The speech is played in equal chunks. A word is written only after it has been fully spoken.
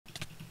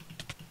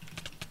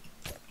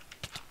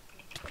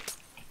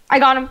I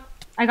got him.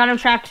 I got him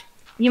trapped.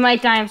 You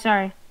might die, I'm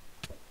sorry.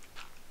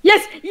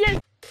 Yes! Yes!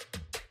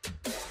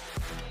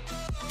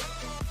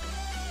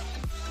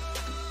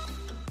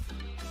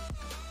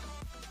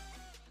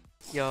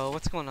 Yo,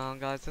 what's going on,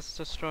 guys? This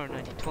is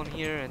Destroyer9020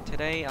 here, and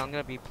today I'm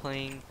gonna be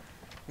playing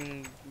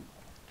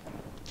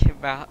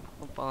Kitmap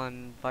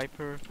on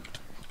Viper.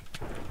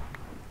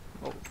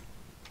 Oh,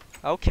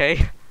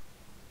 okay.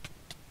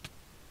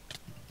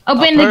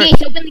 Open the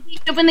gates! Open the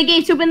gates! Open the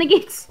gates! Open the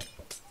gates!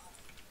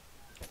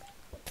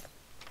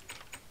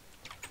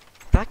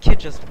 That kid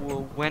just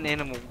went in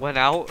and went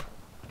out.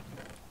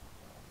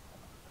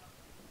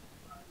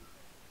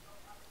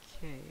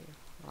 Okay,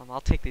 I'll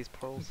take these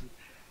pearls.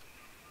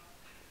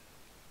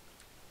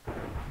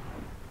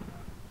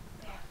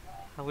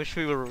 I wish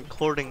we were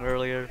recording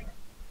earlier.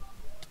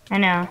 I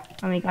know.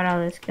 When we got all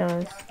those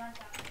kills.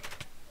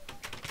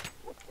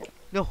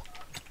 No.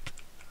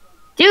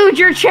 Dude,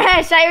 you're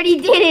trash! I already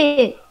did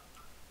it!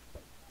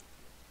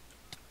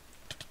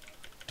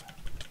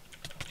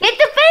 Hit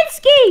the fence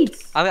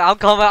gates! I'm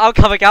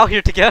coming out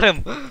here to get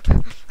him.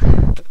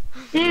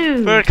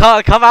 Dude. Bird,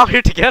 come out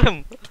here to get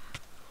him.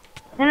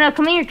 No,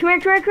 come here, come here,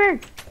 come here, come here.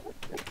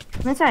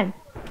 Come inside.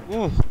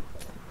 Ooh.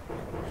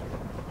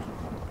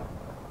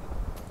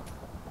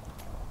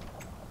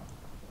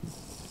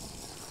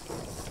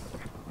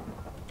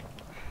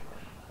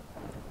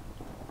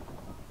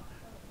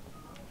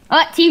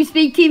 Oh, team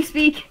speak, team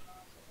speak.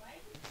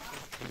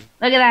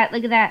 Look at that,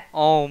 look at that.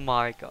 Oh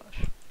my gosh.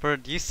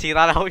 Bird, do you see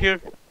that out here?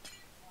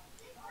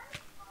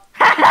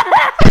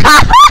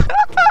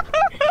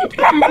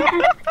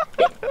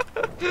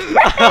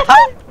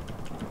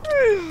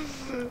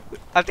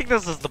 I think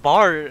this is the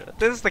bar.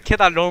 This is the kid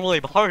that normally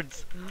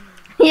bards.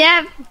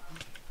 Yep.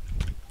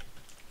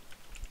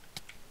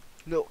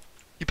 No.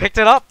 You picked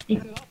it up?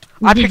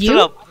 I picked it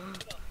up.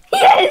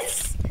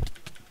 Yes!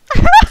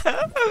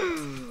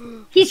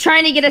 He's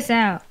trying to get us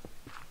out.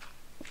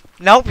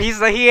 Nope,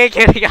 he ain't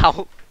getting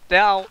out.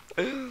 Now.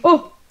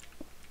 Oh!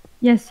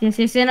 Yes, yes,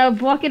 yes, and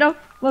block it off.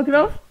 Block it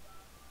off.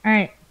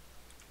 Alright.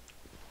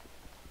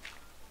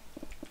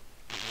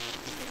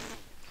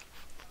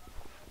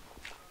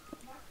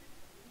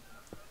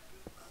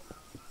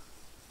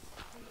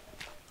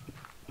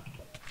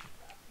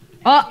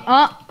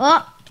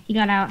 Oh! He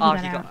got out.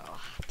 He got out. Oh,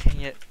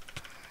 dang it.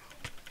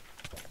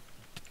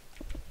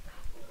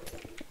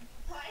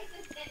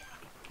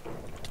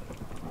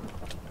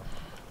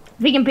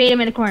 We can bait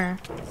him in the corner.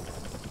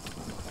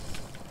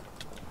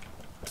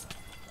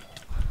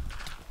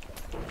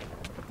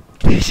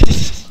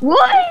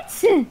 What?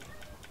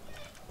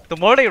 The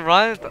more they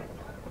run,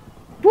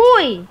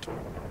 Boy!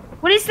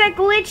 What is that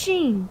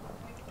glitching?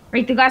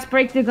 Break the glass,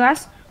 break the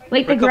glass.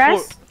 Break the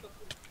grass.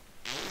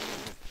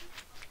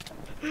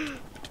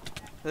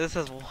 This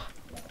is.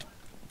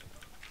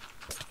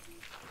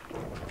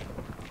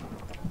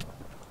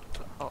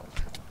 Oh,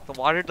 the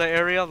water, the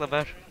area, the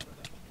better.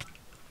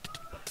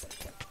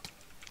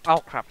 Oh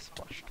crap! I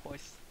splashed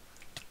twice.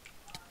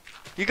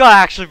 You gotta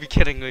actually be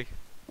kidding me.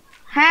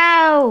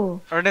 How?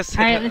 Ernest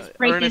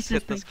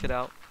hit this kid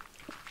out.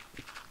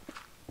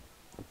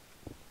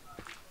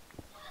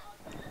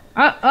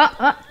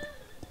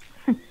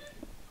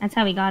 That's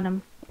how we got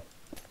him.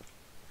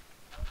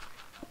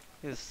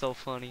 It is so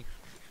funny.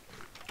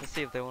 Let's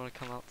see if they want to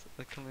come out.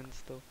 Come in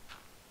still.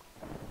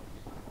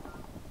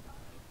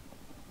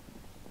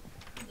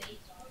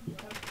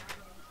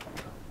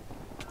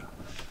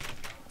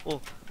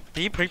 Oh,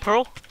 did you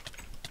pre-pearl?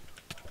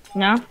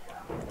 No.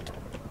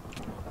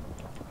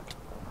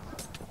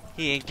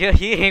 He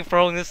ain't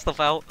throwing this stuff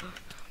out.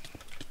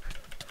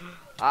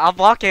 I'm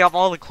blocking up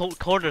all the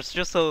corners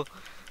just so.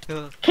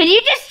 Can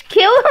you just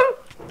kill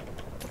him?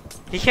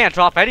 He can't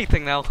drop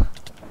anything now.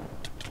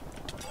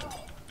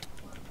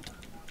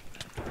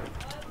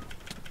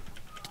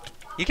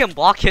 You can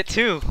block it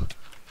too.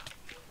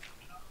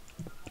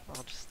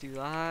 I'll just do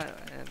that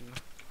and.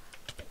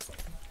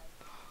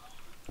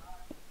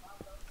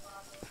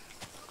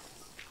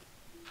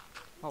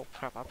 Oh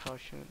crap! I probably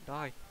shouldn't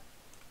die.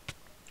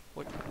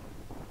 What?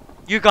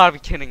 You gotta be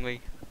kidding me.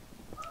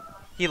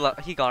 He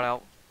got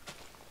out.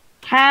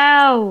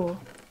 How?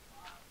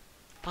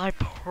 By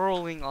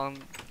pearling on.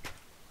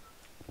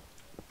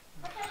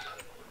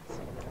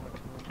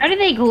 How do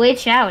they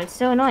glitch out? It's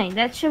so annoying.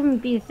 That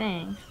shouldn't be a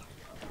thing.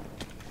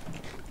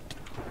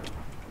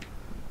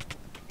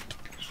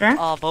 Sure?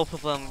 Oh, both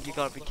of them. You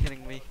gotta be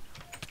kidding me.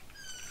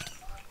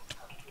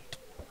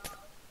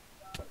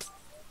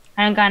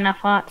 I don't got enough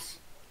hots.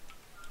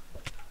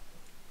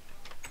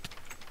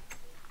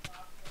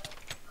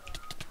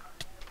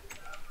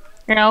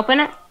 Here, open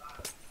it.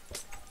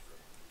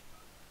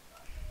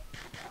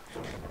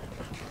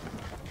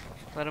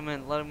 Let him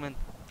in, let him in.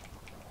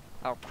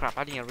 Oh crap,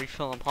 I need to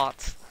refill on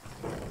pots.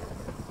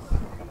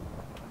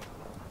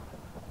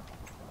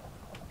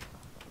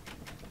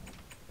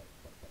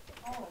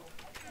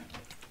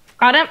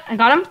 Got him, I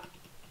got him.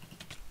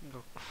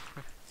 Oh,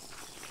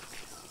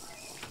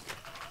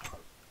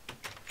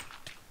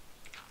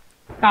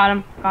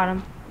 crap. Got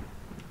him.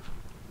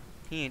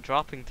 He ain't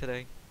dropping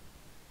today.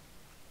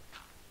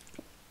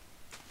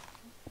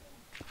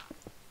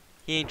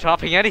 He ain't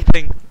dropping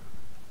anything.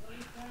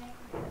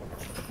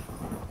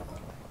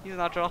 He's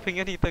not dropping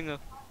anything. This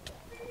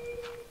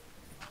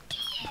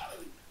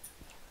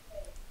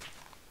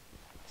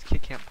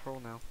kid can't pro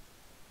now.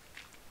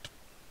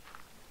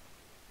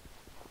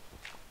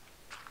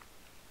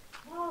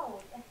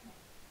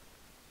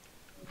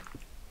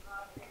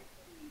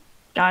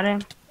 Got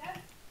him.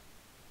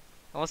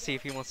 I want to see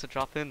if he wants to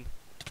drop in.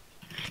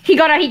 He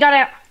got out. He got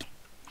out.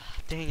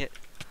 Dang it.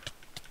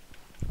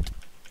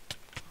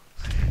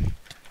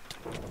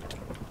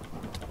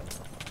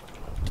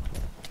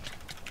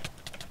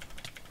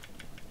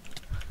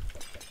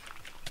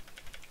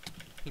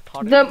 He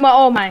potted.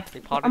 Oh my! They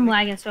potted I'm me?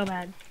 lagging so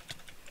bad.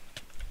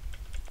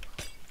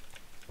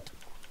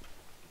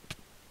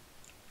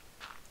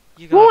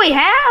 You got Boy,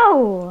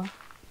 how?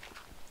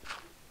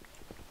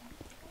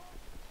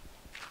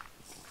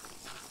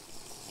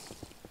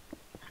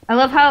 I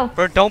love how.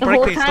 Bro, don't the break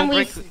whole these. time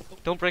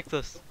Don't break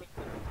this.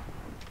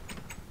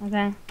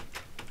 Okay.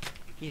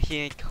 He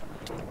ain't.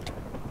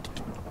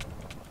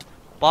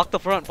 Block the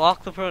front.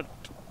 Block the front.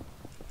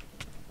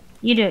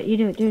 You do it. You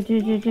do it. Do it. Do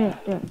it. Do it. Do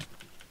it. Do it.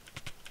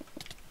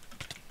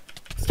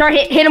 Start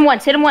hit him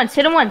once. Hit him once.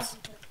 Hit him once.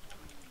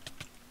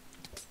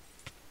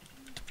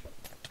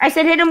 I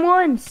said hit him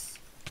once.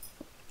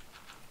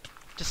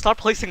 Just start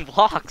placing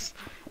blocks.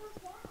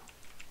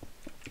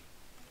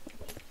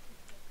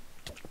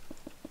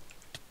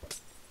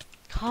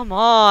 Come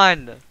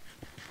on.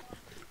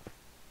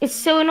 It's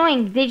so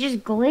annoying. They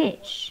just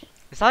glitch.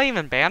 Is that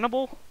even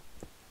bannable?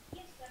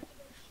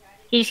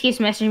 He just keeps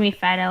messaging me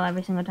fat L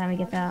every single time he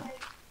gets out.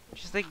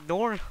 Just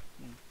ignore.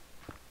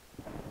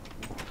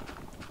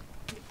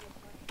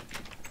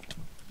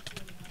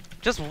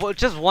 Just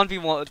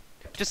 1v1.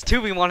 Just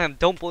 2v1 him.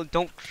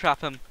 Don't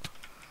trap him.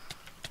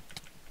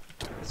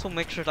 This will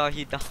make sure that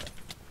he dies.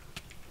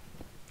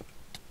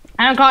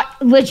 I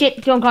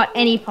don't got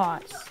any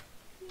pots.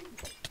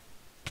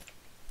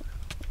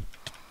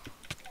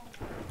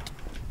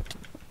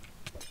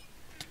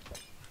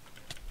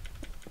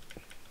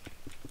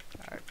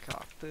 I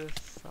got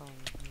this.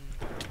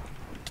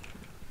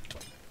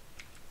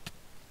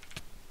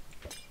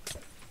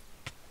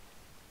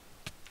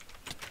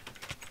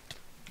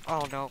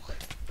 Oh no.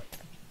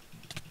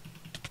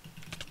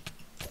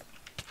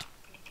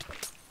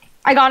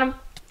 I got him.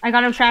 I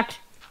got him trapped.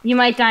 You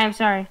might die. I'm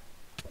sorry.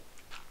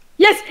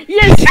 Yes.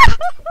 Yes.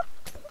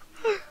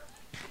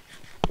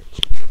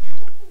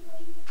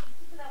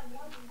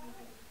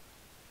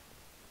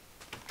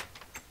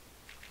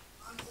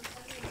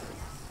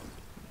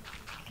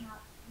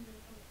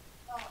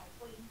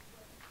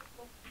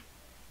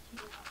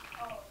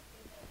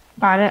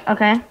 Got it.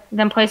 Okay.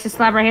 Then place the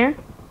slab right here.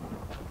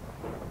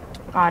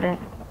 Got it.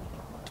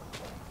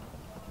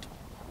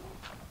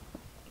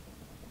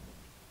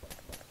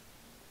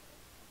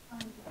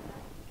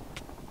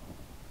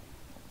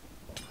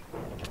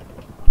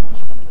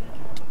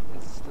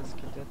 This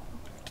kid dead.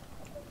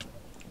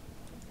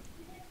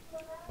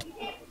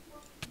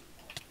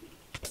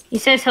 He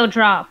says he'll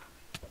drop.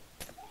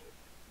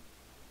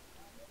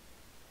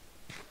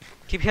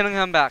 Keep hitting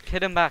him back.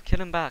 Hit him back. Hit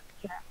him back.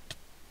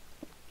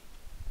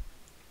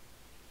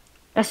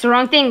 That's the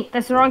wrong thing.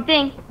 That's the wrong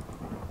thing.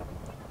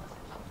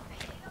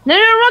 No,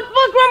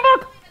 run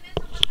back.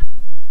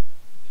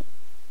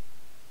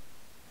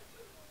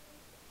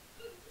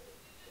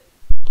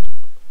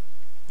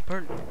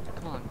 Burn.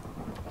 Come on.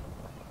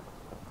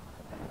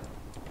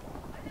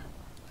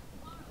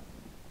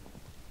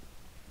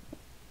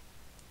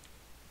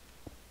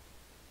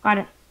 Got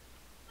it.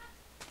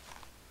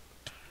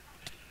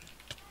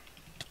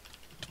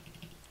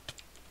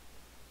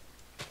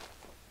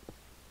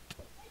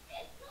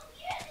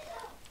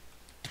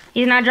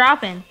 He's not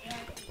dropping.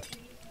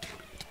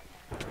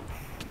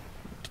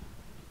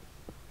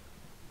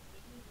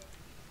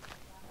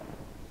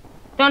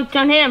 Don't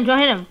hit him. Don't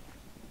hit him.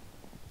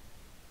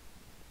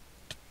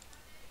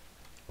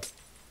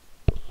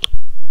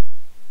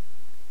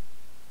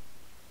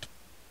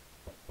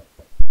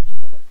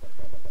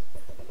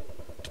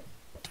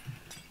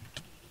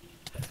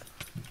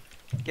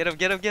 Get him.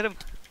 Get him. Get him.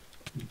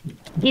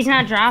 He's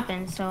not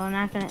dropping, so I'm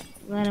not gonna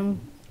let him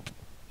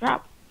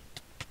drop.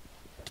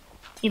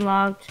 He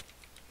logged.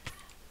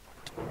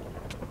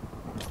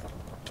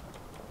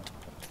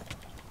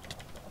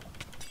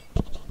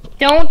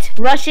 Don't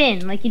rush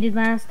in like you did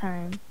last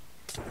time.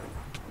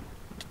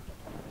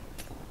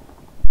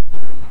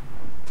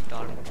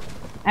 Got him.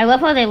 I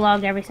love how they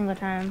logged every single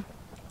time.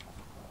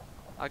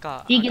 I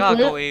gotta Do you get go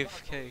loot?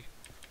 AFK.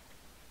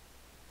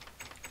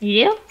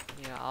 You do?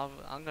 Yeah,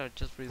 I'm gonna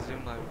just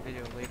resume my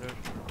video later.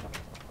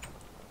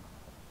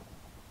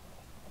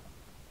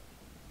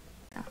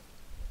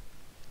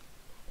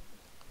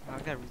 I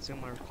gotta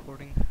resume my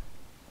recording.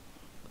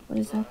 What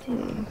does that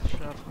do?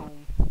 Shut up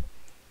home.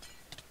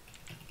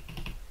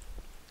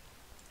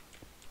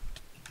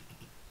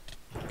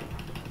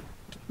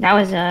 That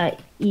was a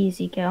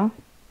easy kill.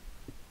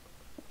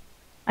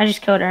 I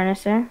just killed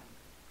Ernest there.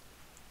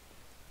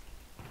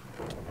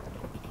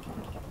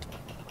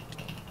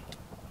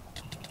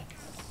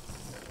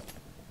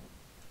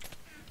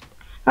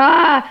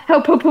 Ah!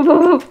 Help! Help! Help!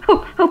 Help!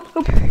 Help! Help!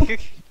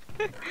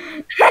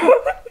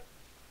 Help!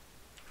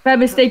 Bad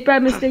mistake!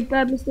 Bad mistake!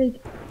 Bad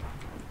mistake!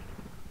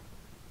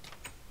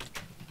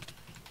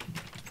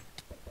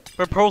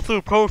 We're pro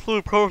through, pro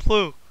through, pro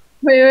through.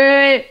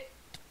 Wait!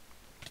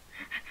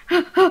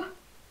 Bro,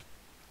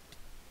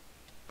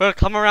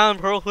 come around,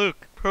 pro through,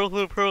 pro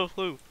through, pro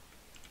through.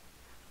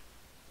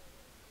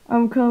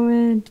 I'm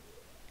coming.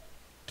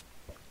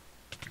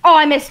 Oh,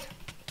 I missed.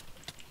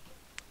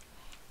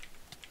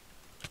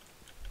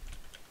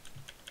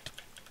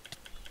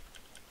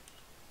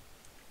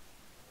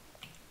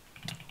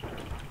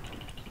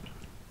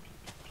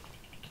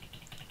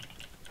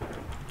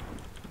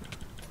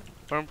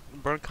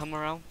 Burn, come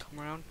around, come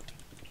around.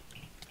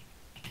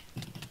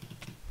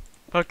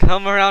 Bro,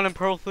 come around and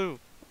pro through.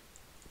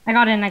 I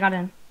got in. I got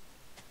in.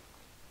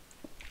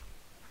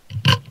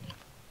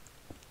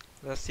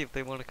 Let's see if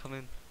they want to come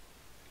in.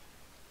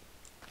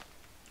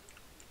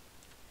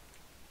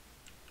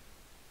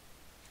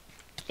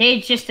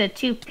 They're just a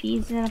 2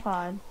 peas in a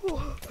pod.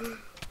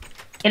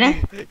 Get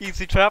in.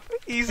 Easy trap,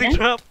 easy Yeah.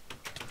 trap.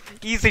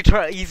 Easy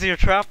trap, easier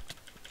trap.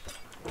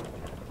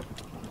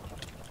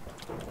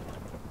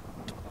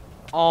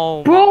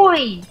 Oh,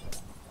 Boy!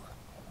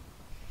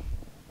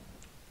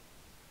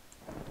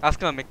 that's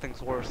gonna make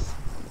things worse.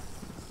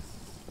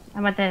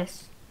 How about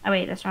this? Oh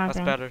wait, that's the wrong That's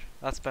thing. better,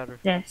 that's better.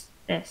 This.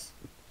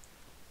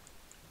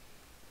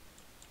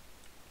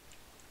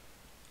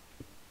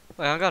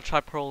 Wait, I'm gonna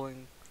try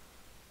proling.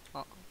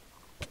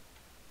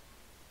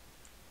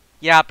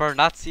 Yeah, burn,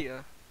 that's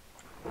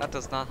that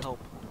does not help.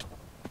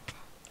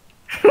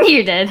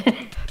 You're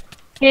dead.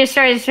 Here,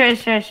 sure. Come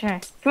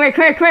here.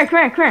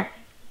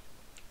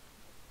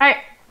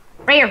 Alright.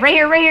 Right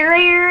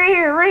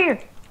here.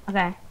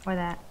 Okay, for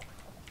that.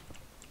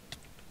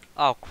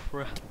 Oh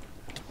crap.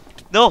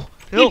 No!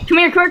 No! Come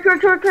here.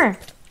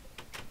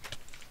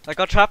 I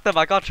got trapped them, Do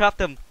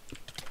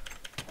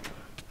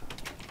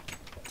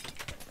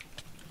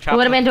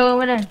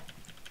it in.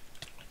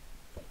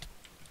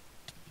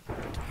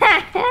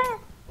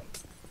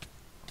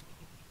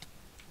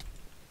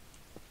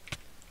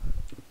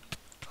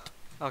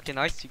 Okay,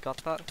 nice, you got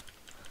that.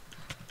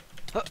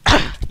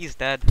 He's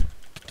dead.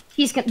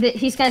 He's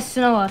gonna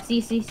snowball. See.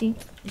 He's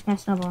gonna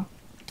snowball.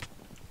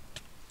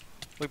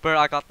 Wait, Bert,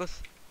 I got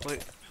this.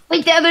 Wait.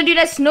 Wait, the other dude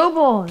has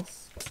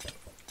snowballs.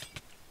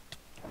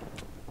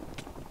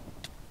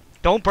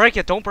 Don't break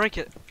it, don't break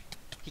it.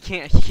 He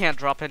can't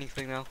drop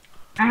anything now.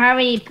 I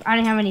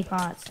don't have any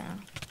pots now.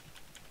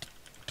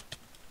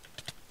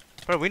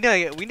 Bro, we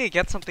need to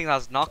get something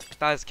that's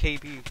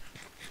KB.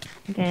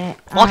 Okay.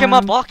 Block him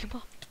up, block him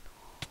up.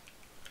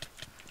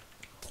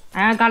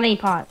 I don't got any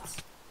pots.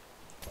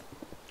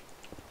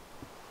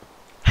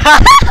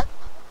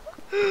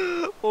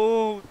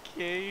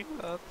 Okay,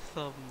 that's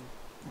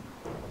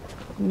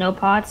No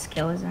pots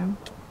kills him.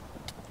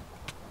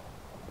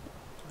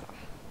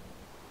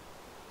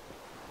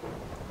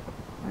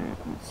 Alright,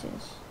 what's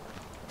this?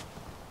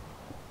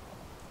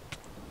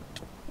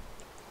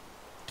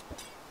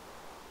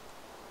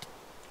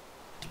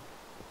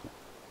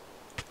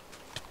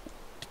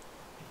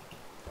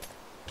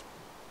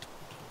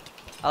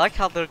 I like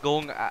how they're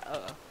going.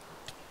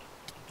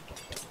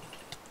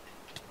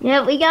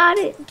 Yeah, we got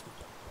it.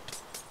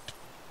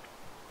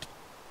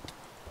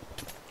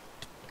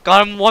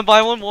 Got him one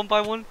by one.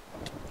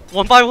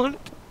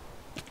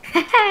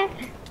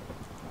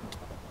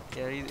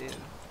 Yeah,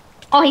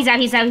 Oh, he's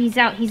out.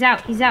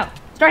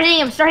 Start hitting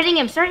him.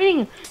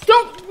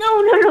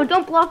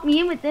 Don't block me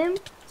in with him.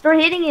 Start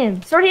hitting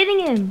him.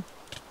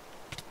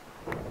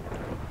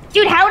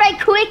 Dude, how'd I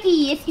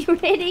quickie if you were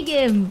hitting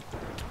him?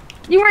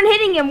 You weren't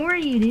hitting him, were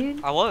you,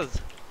 dude? I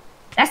was.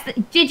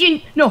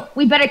 No,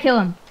 we better kill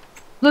him.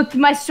 Look,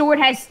 my sword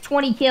has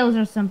 20 kills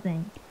or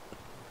something.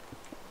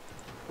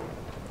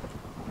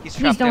 He's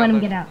Please trapped don't let down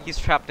him there. get out. He's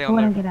trapped down Don't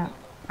let there. him get out.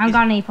 I don't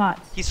got any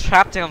pots. He's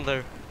trapped down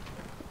there.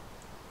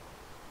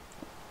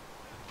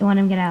 Don't let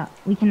him get out.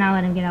 We cannot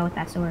let him get out with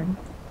that sword.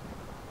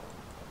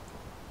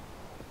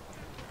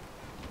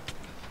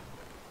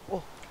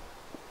 Oh.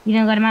 You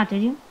didn't let him out,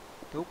 did you?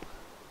 Nope.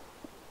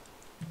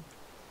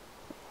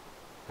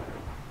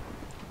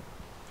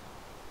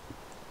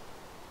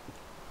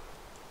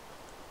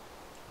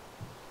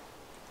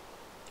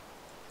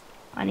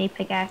 I need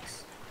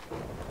pickaxe.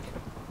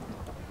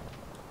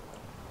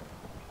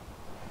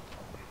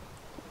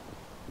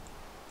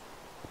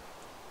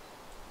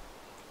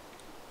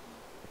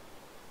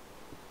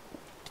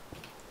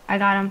 I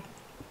got him.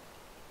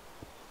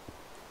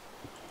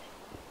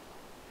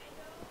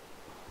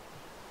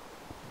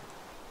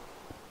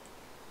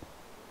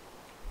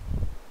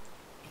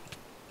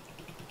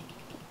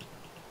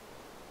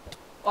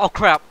 Oh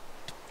crap.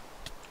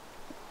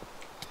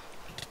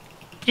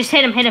 Just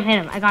hit him.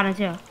 I got him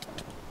too.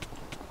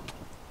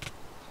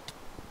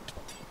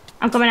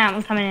 I'm coming out.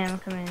 I'm coming in.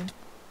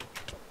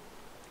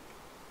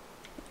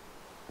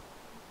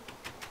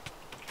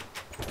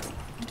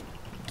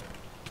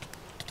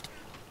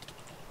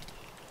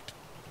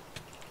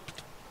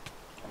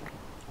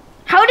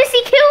 How does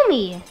he kill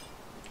me?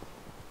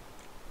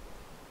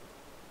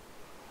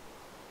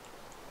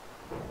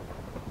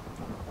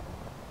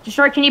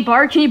 Destroy, can you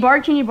bard? Can you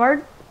bard? Can you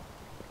bard?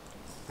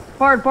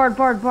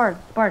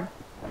 Bard.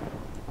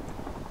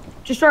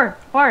 Destroy,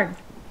 bard.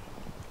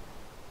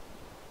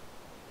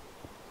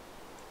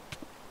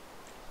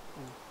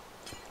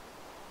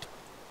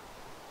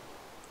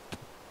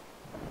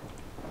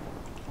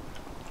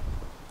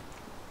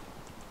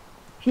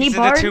 Can He's you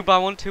bard? in the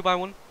 2x1,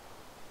 2x1.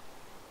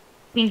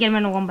 We can get him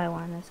in a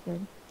 1x1, that's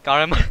good.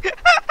 Got him.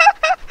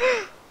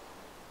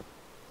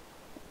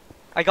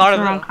 I got That's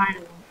him. the wrong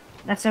kind.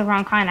 That's the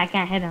wrong kind, I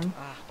can't hit him.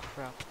 Ah,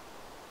 crap.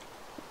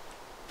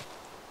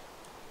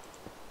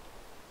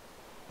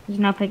 There's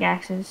no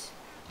pickaxes.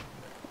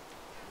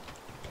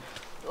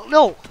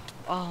 No!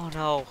 Oh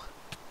no.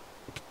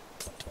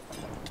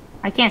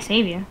 I can't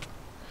save you.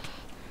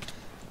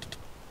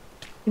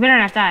 You better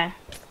not die.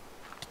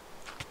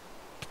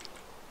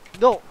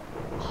 No!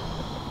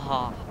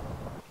 Ah.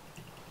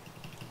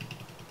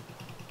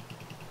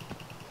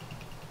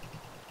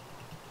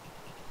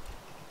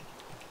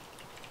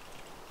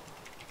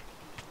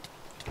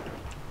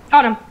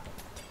 Got him.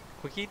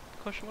 Quickie?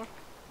 Question mark?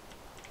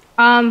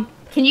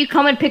 Can you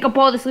come and pick up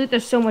all this loot?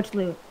 There's so much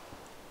loot.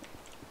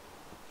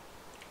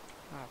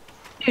 Ah.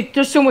 Dude,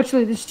 there's so much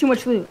loot. There's too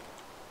much loot.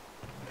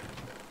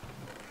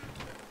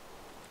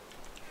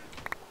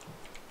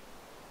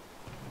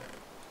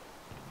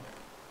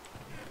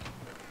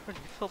 You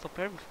filled up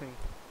everything.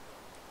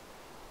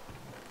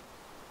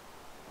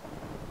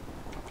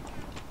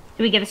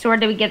 Did we get the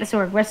sword? Did we get the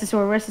sword? Where's the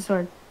sword? Where's the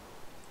sword?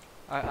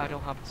 I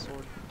don't have the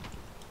sword.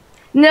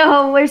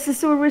 No, where's the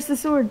sword? Where's the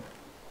sword?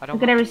 I don't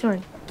Look at every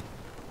sword.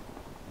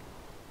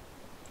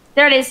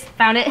 There it is.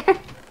 Found it.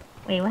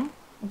 Wait, what?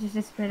 It just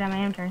disappeared on my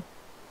inventory.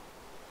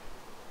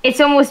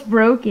 It's almost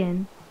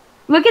broken.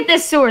 Look at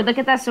this sword. Look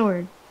at that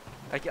sword.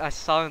 I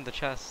saw it in the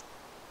chest.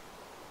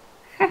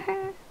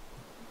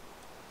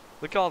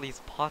 Look at all these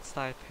pots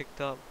that I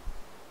picked up.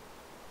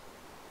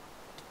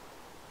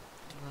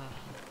 Yeah,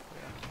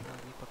 I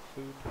need the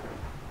food.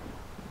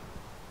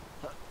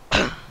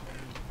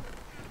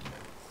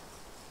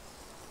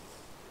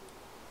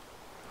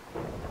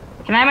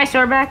 Can I have my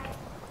sword back?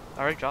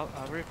 I already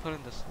put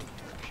in this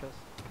chest.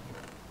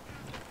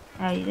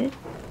 Oh, you did?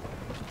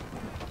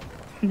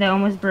 The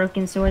almost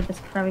broken sword that's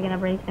probably gonna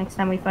break next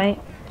time we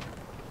fight.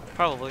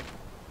 Probably.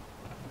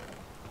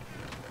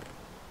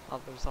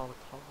 Oh, there's all the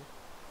cobble.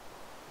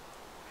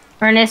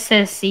 Ernest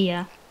says, see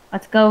ya.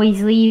 Let's go,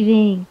 he's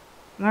leaving.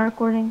 Am I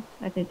recording?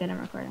 I think that I'm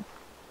recording.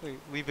 Wait,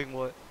 leaving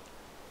what?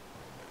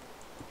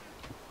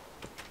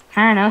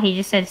 I don't know, he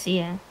just said, see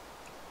ya.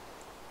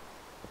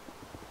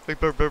 Wait,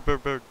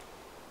 bird.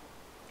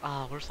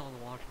 Ah, where's all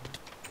the water?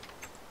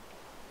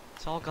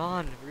 It's all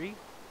gone, Ree.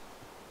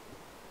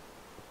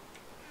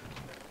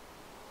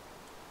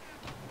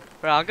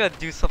 Right, I'm gonna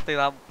do something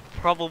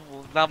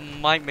that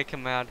might make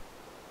him mad.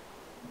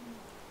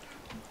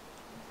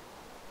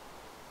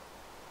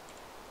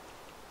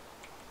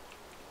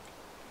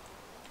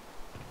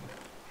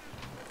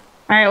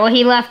 Alright, well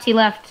he left. He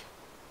left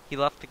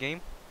the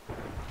game?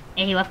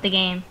 Yeah, he left the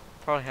game.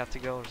 Probably have to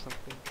go or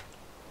something.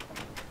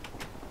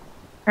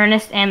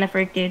 Ernest and the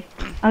freak dude.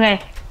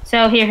 Okay,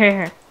 so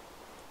here.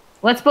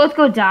 Let's both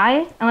go die,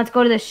 and let's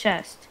go to this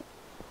chest.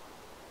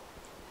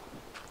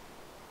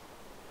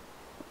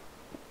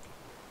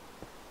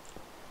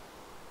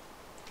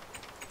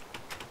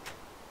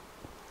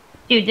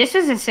 Dude, this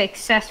is a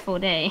successful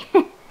day.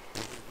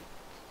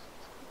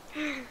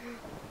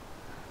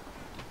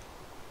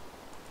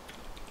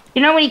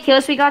 You know how many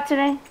kills we got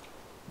today?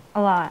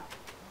 A lot.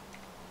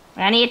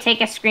 Wait, I need to take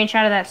a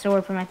screenshot of that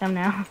sword for my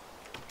thumbnail.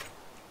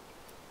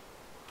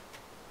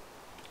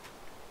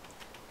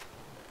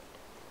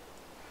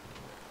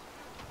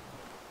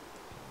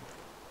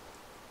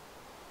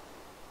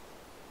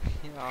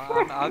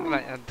 I'm gonna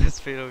end this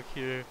video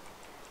here.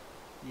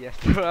 Yeah,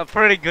 a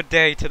pretty good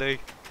day today.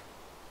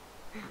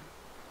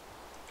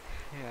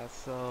 Yeah,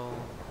 so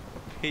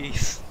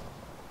peace.